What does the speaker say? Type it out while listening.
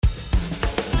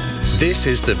This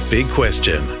is The Big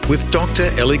Question with Dr.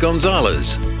 Ellie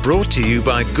Gonzalez, brought to you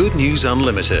by Good News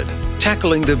Unlimited,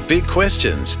 tackling the big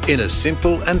questions in a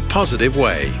simple and positive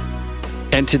way.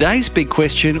 And today's big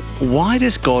question, why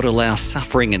does God allow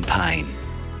suffering and pain?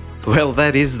 Well,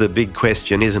 that is the big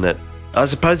question, isn't it? I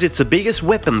suppose it's the biggest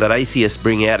weapon that atheists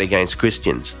bring out against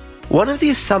Christians. One of the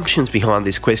assumptions behind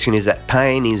this question is that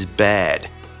pain is bad.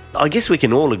 I guess we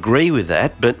can all agree with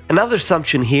that, but another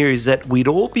assumption here is that we'd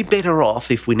all be better off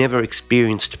if we never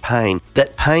experienced pain,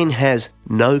 that pain has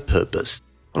no purpose.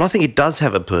 Well, I think it does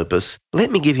have a purpose. Let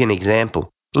me give you an example.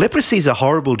 Leprosy is a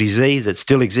horrible disease that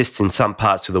still exists in some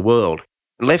parts of the world.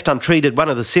 Left untreated, one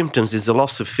of the symptoms is the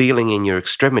loss of feeling in your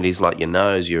extremities like your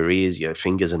nose, your ears, your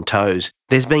fingers and toes.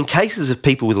 There's been cases of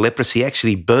people with leprosy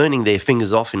actually burning their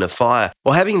fingers off in a fire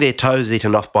or having their toes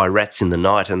eaten off by rats in the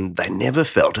night, and they never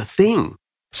felt a thing.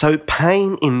 So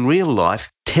pain in real life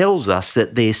tells us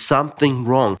that there's something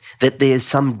wrong, that there's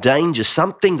some danger,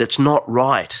 something that's not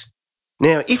right.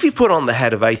 Now, if you put on the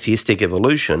hat of atheistic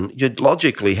evolution, you'd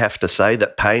logically have to say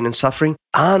that pain and suffering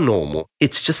are normal.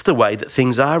 It's just the way that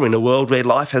things are in a world where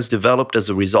life has developed as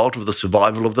a result of the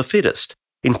survival of the fittest.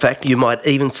 In fact, you might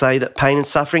even say that pain and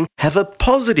suffering have a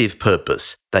positive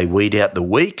purpose. They weed out the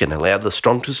weak and allow the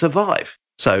strong to survive.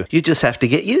 So you just have to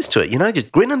get used to it,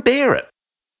 just grin and bear it.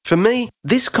 For me,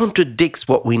 this contradicts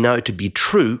what we know to be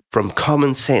true from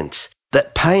common sense,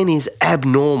 that pain is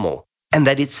abnormal and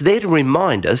that it's there to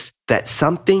remind us that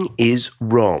something is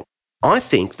wrong. I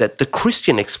think that the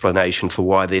Christian explanation for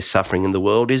why there's suffering in the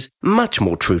world is much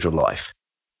more true to life.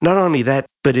 Not only that,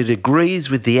 but it agrees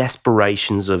with the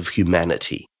aspirations of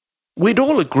humanity. We'd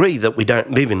all agree that we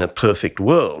don't live in a perfect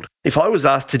world. If I was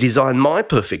asked to design my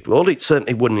perfect world, it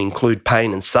certainly wouldn't include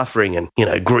pain and suffering and,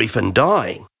 grief and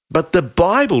dying. But the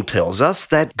Bible tells us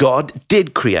that God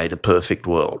did create a perfect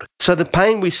world. So the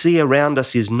pain we see around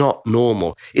us is not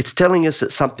normal. It's telling us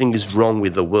that something is wrong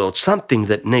with the world, something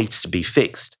that needs to be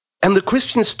fixed. And the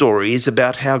Christian story is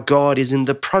about how God is in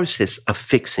the process of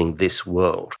fixing this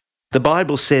world. The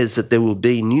Bible says that there will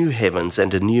be new heavens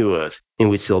and a new earth in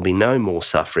which there'll be no more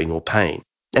suffering or pain.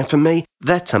 And for me,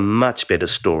 that's a much better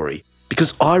story,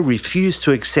 because I refuse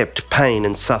to accept pain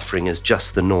and suffering as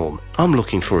just the norm. I'm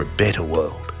looking for a better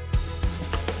world.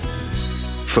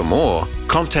 For more,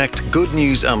 contact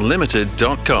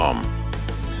goodnewsunlimited.com.